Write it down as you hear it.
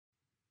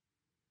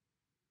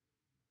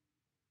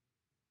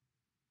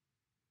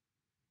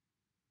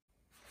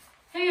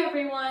Hey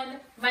everyone,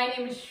 my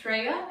name is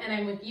Shreya and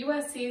I'm with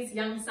USC's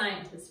Young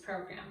Scientists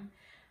Program.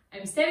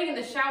 I'm standing in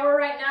the shower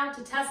right now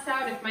to test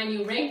out if my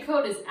new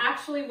raincoat is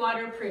actually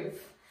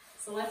waterproof.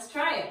 So let's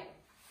try it.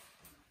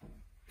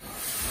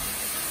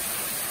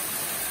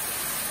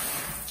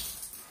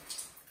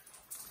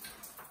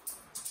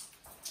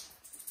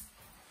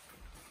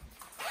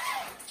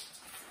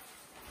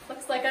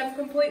 Looks like I'm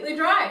completely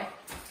dry.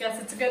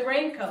 Guess it's a good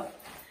raincoat.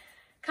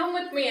 Come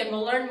with me and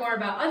we'll learn more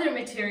about other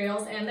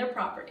materials and their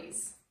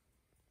properties.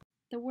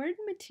 The word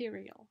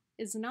material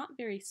is not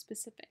very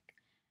specific,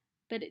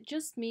 but it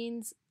just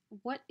means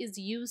what is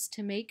used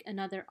to make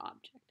another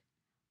object.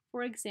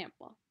 For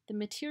example, the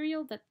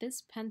material that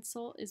this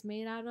pencil is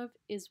made out of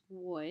is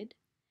wood.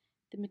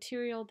 The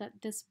material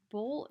that this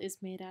bowl is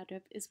made out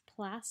of is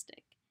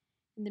plastic.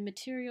 And the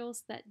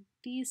materials that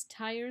these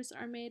tires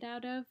are made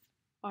out of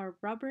are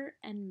rubber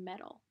and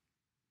metal.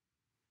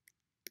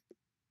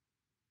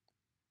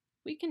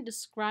 We can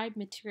describe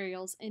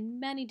materials in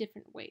many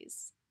different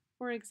ways.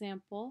 For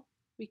example,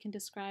 we can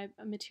describe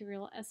a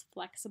material as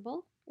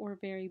flexible or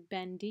very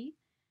bendy,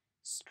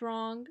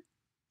 strong,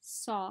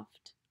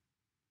 soft,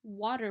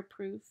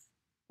 waterproof,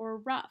 or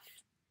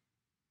rough.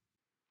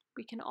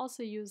 We can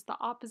also use the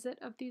opposite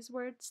of these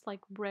words like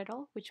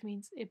brittle, which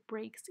means it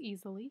breaks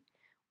easily,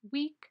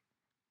 weak,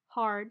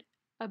 hard,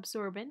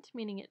 absorbent,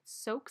 meaning it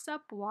soaks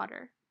up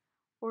water,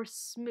 or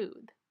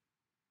smooth.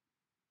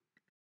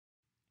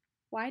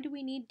 Why do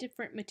we need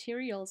different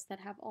materials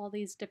that have all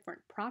these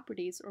different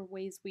properties or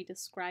ways we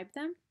describe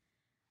them?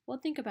 Well,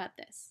 think about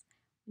this.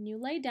 When you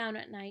lay down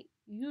at night,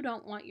 you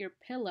don't want your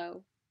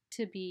pillow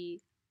to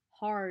be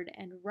hard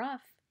and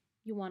rough.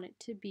 You want it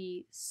to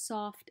be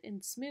soft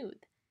and smooth.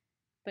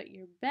 But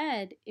your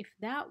bed, if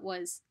that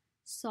was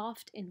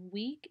soft and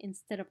weak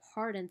instead of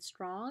hard and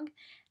strong,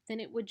 then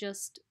it would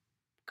just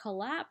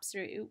collapse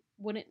or it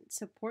wouldn't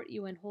support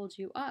you and hold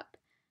you up.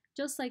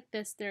 Just like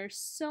this, there are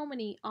so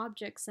many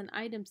objects and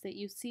items that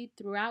you see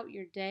throughout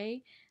your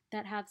day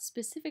that have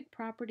specific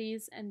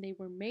properties and they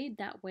were made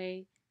that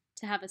way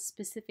to have a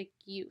specific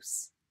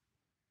use.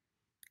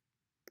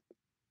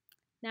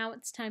 Now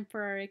it's time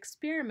for our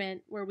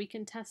experiment where we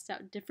can test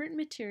out different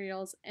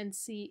materials and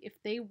see if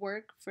they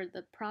work for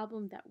the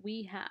problem that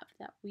we have,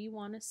 that we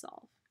want to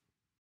solve.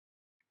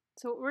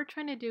 So what we're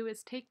trying to do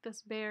is take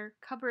this bear,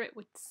 cover it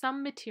with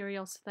some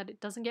material so that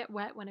it doesn't get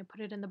wet when I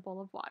put it in the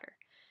bowl of water.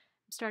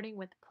 I'm starting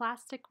with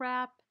plastic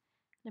wrap,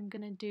 and I'm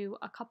going to do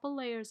a couple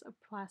layers of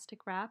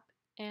plastic wrap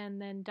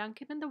and then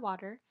dunk it in the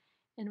water,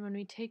 and when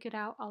we take it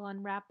out, I'll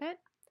unwrap it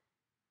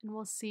and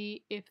we'll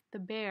see if the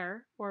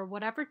bear, or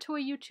whatever toy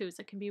you choose,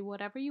 it can be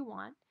whatever you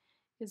want,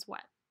 is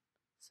wet.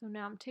 So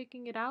now I'm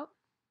taking it out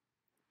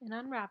and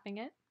unwrapping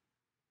it.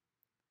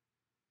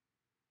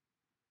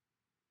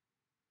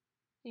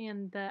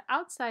 And the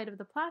outside of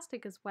the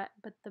plastic is wet,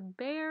 but the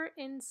bear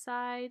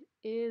inside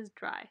is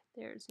dry.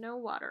 There's no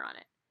water on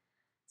it.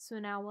 So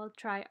now we'll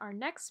try our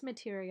next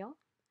material,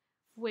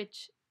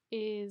 which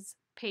is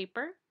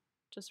paper,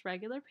 just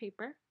regular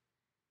paper.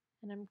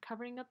 And I'm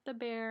covering up the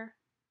bear,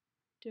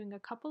 doing a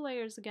couple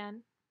layers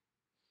again,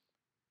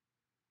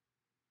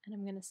 and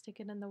I'm going to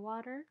stick it in the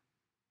water.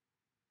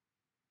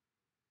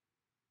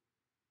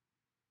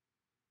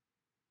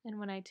 And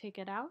when I take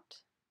it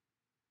out,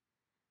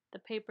 the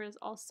paper is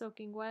all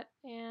soaking wet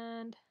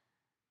and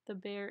the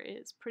bear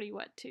is pretty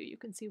wet too. You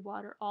can see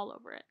water all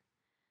over it.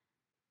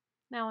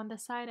 Now on the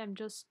side, I'm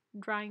just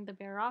drying the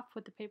bear off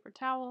with the paper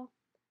towel.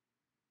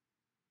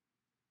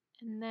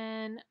 And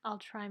then I'll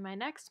try my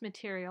next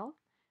material,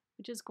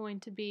 which is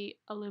going to be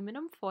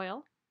aluminum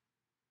foil.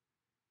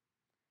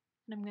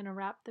 And I'm going to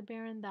wrap the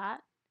bear in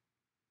that.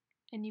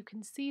 And you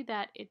can see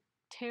that it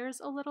tears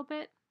a little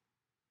bit,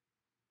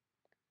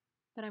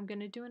 but I'm going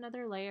to do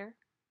another layer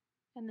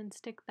and then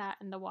stick that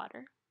in the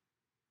water.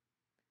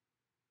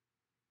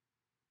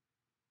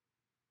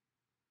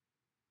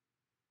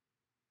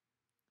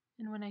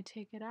 And when I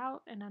take it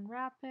out and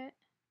unwrap it,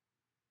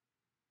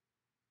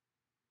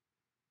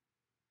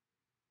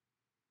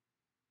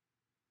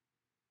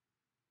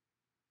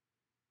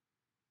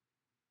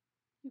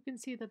 you can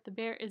see that the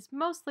bear is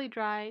mostly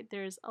dry.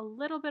 There's a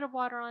little bit of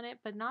water on it,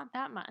 but not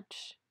that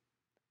much.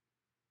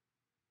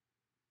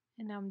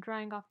 And now I'm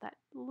drying off that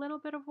little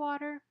bit of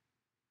water.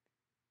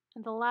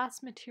 And the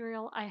last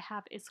material I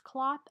have is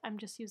cloth. I'm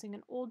just using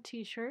an old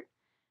t-shirt,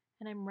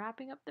 and I'm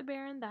wrapping up the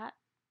bear in that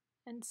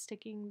and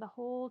sticking the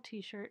whole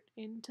t-shirt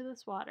into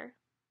this water.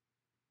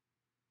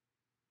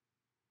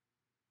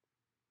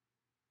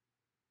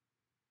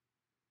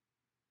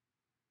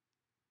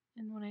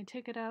 And when I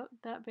take it out,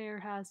 that bear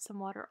has some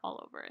water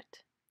all over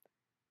it.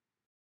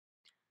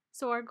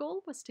 So our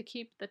goal was to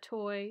keep the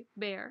toy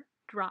bear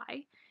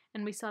dry,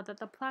 and we saw that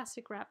the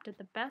plastic wrap did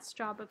the best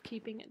job of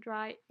keeping it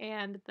dry,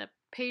 and the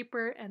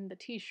paper and the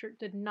t-shirt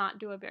did not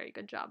do a very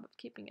good job of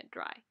keeping it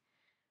dry.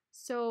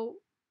 So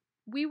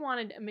we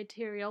wanted a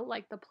material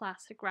like the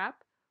plastic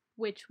wrap,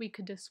 which we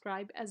could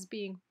describe as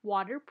being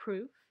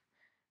waterproof,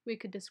 we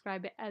could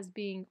describe it as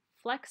being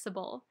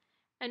flexible,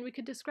 and we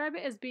could describe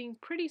it as being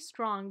pretty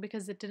strong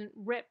because it didn't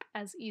rip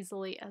as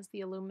easily as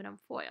the aluminum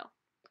foil.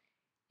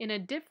 In a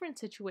different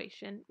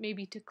situation,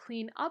 maybe to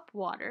clean up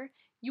water,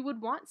 you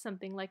would want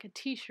something like a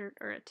t-shirt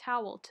or a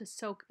towel to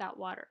soak that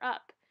water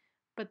up,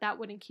 but that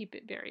wouldn't keep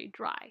it very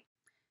dry.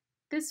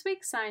 This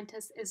week's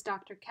scientist is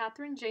Dr.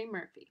 Catherine J.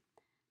 Murphy.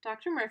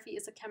 Dr. Murphy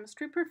is a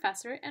chemistry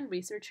professor and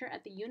researcher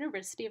at the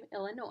University of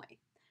Illinois.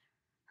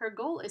 Her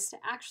goal is to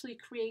actually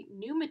create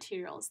new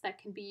materials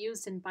that can be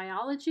used in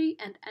biology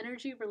and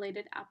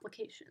energy-related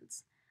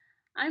applications.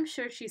 I'm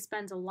sure she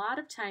spends a lot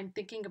of time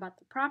thinking about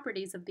the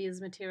properties of these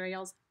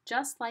materials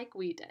just like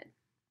we did.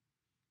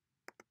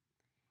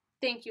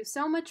 Thank you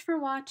so much for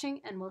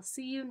watching, and we'll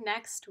see you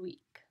next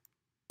week.